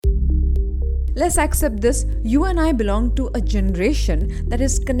Let's accept this. You and I belong to a generation that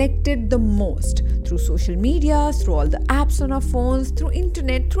is connected the most through social media, through all the apps on our phones, through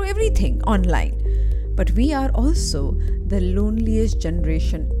internet, through everything online. But we are also the loneliest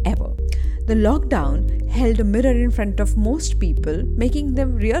generation ever. The lockdown held a mirror in front of most people, making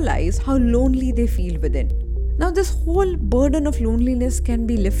them realize how lonely they feel within. Now, this whole burden of loneliness can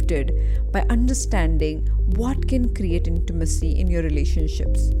be lifted by understanding what can create intimacy in your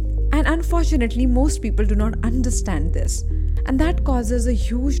relationships. And unfortunately, most people do not understand this. And that causes a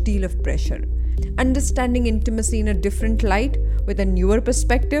huge deal of pressure. Understanding intimacy in a different light with a newer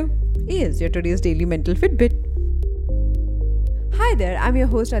perspective is your today's Daily Mental Fitbit. Hi there, I'm your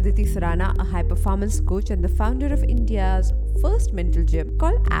host Aditi Surana, a high performance coach and the founder of India's first mental gym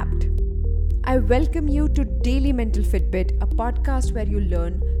called APT. I welcome you to Daily Mental Fitbit, a podcast where you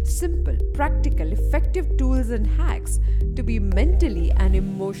learn simple, practical, effective tools and hacks to be mentally and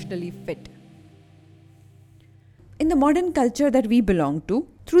emotionally fit. In the modern culture that we belong to,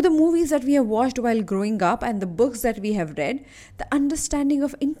 through the movies that we have watched while growing up and the books that we have read, the understanding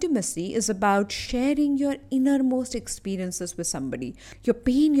of intimacy is about sharing your innermost experiences with somebody. Your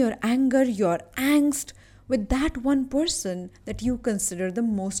pain, your anger, your angst with that one person that you consider the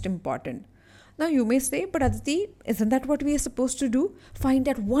most important. Now you may say, but Aditi, isn't that what we are supposed to do? Find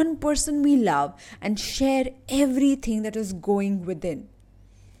that one person we love and share everything that is going within.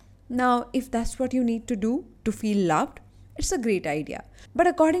 Now, if that's what you need to do to feel loved, it's a great idea. But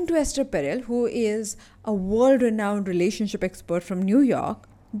according to Esther Perel, who is a world-renowned relationship expert from New York,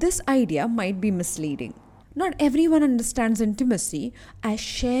 this idea might be misleading. Not everyone understands intimacy as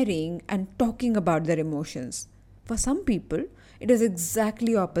sharing and talking about their emotions. For some people, it is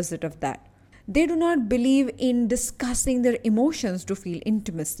exactly opposite of that. They do not believe in discussing their emotions to feel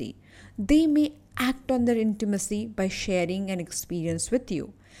intimacy. They may act on their intimacy by sharing an experience with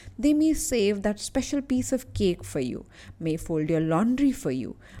you. They may save that special piece of cake for you, may fold your laundry for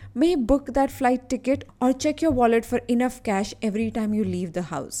you, may book that flight ticket or check your wallet for enough cash every time you leave the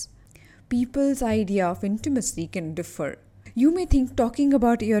house. People's idea of intimacy can differ. You may think talking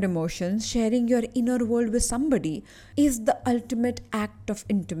about your emotions, sharing your inner world with somebody is the ultimate act of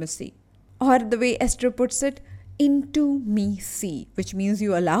intimacy. Or the way Esther puts it, into me see, which means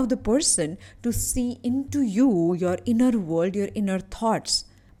you allow the person to see into you, your inner world, your inner thoughts.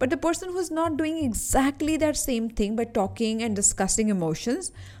 But the person who is not doing exactly that same thing by talking and discussing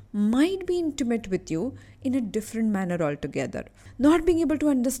emotions might be intimate with you in a different manner altogether. Not being able to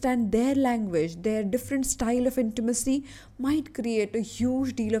understand their language, their different style of intimacy might create a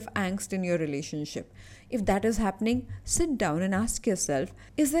huge deal of angst in your relationship. If that is happening, sit down and ask yourself,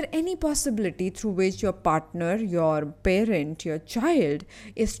 is there any possibility through which your partner, your parent, your child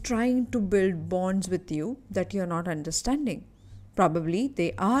is trying to build bonds with you that you're not understanding? Probably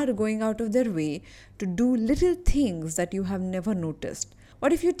they are going out of their way to do little things that you have never noticed.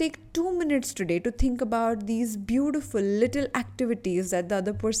 What if you take 2 minutes today to think about these beautiful little activities that the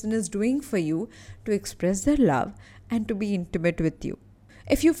other person is doing for you to express their love and to be intimate with you?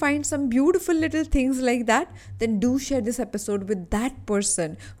 If you find some beautiful little things like that, then do share this episode with that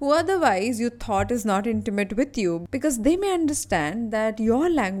person who otherwise you thought is not intimate with you, because they may understand that your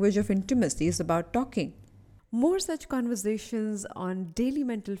language of intimacy is about talking. More such conversations on Daily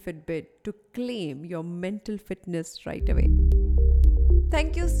Mental Fitbit to claim your mental fitness right away.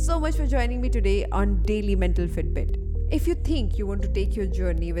 Thank you so much for joining me today on Daily Mental Fitbit. If you think you want to take your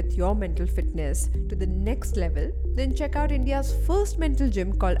journey with your mental fitness to the next level, then check out India's first mental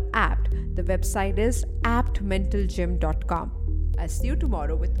gym called APT. The website is aptmentalgym.com. I'll see you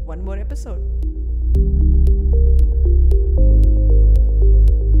tomorrow with one more episode.